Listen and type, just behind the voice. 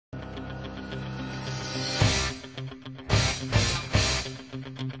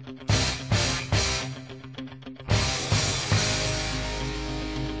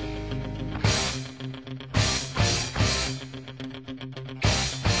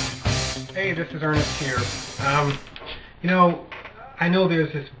Hey, this is Ernest here. You know, I know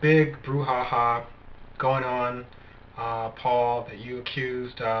there's this big brouhaha going on, Paul, that you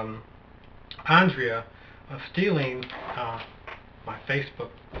accused Andrea of stealing my Facebook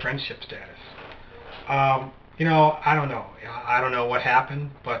friendship status. I don't know. I don't know what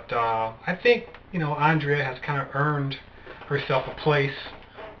happened, but I think, Andrea has kind of earned herself a place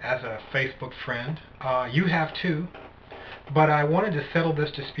as a Facebook friend. You have too. But I wanted to settle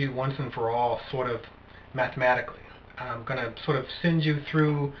this dispute once and for all, sort of mathematically. I'm going to sort of send you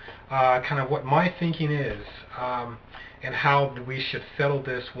through kind of what my thinking is and how we should settle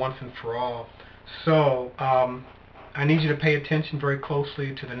this once and for all. So I need you to pay attention very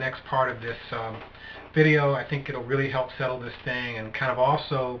closely to the next part of this video. I think it'll really help settle this thing and kind of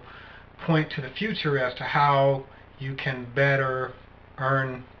also point to the future as to how you can better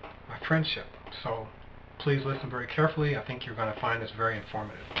earn my friendship. So please listen very carefully. I think you're going to find this very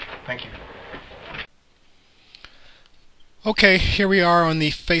informative. Thank you. Okay, here we are on the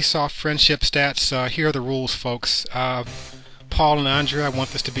face-off friendship stats. Here are the rules, folks. Paul and Andrea, I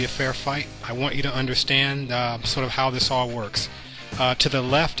want this to be a fair fight. I want you to understand sort of how this all works. To the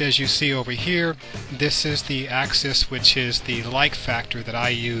left, as you see over here, this is the axis, which is the like factor that I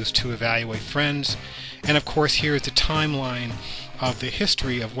use to evaluate friends. And of course, here is the timeline of the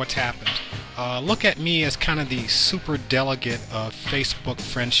history of what's happened. Look at me as kind of the super delegate of Facebook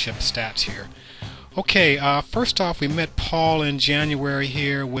friendship stats here. Okay, first off, we met Paul in January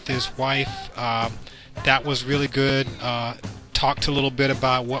here with his wife. That was really good. Talked a little bit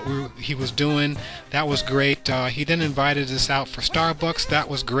about what he was doing. That was great. He then invited us out for Starbucks. That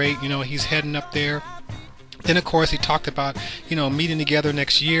was great. You know, he's heading up there. Then, of course, he talked about, meeting together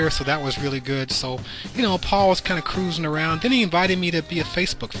next year, so that was really good. So, Paul was kind of cruising around. Then he invited me to be a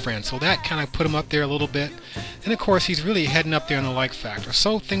Facebook friend, so that kind of put him up there a little bit. And, of course, he's really heading up there in the like factor.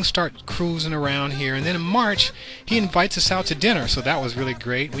 So things start cruising around here. And then in March, he invites us out to dinner, so that was really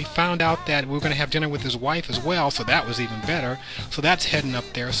great. We found out that we were going to have dinner with his wife as well, so that was even better. So that's heading up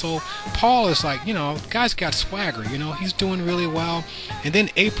there. So Paul is like, the guy's got swagger, he's doing really well. And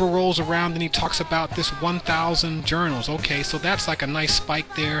then April rolls around, and he talks about this 1,000 journals. Okay, so that's like a nice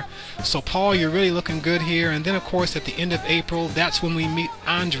spike there. So Paul, you're really looking good here. And then of course at the end of April, that's when we meet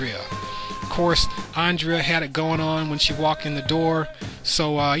Andrea. Of course, Andrea had it going on when she walked in the door.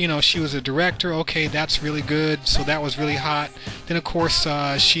 So she was a director. Okay, that's really good. So that was really hot. Then of course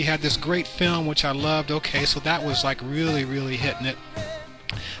she had this great film which I loved. Okay, so that was like really hitting it.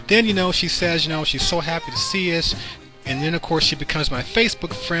 Then she says she's so happy to see us. And then, of course, she becomes my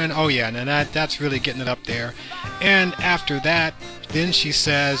Facebook friend. Oh, yeah, now that's really getting it up there. And after that, then she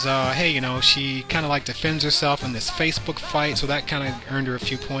says, hey, she kind of like defends herself in this Facebook fight, so that kind of earned her a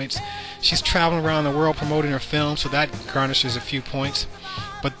few points. She's traveling around the world promoting her film, so that garnishes a few points.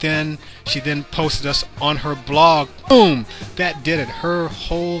 But then she then posted us on her blog. Boom! That did it. Her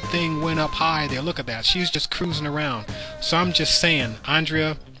whole thing went up high there. Look at that. She's just cruising around. So I'm just saying,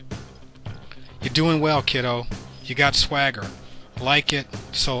 Andrea, you're doing well, kiddo. You got swagger. Like it.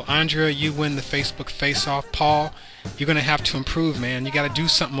 So Andrea, you win the Facebook face-off. Paul, you're going to have to improve, man. You got to do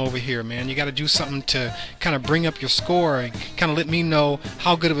something over here, man. You got to do something to kind of bring up your score and kind of let me know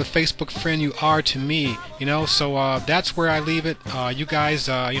how good of a Facebook friend you are to me, So that's where I leave it. You guys,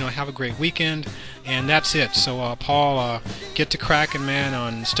 have a great weekend. And that's it. So Paul, get to cracking, man,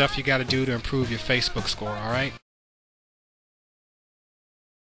 on stuff you got to do to improve your Facebook score, all right?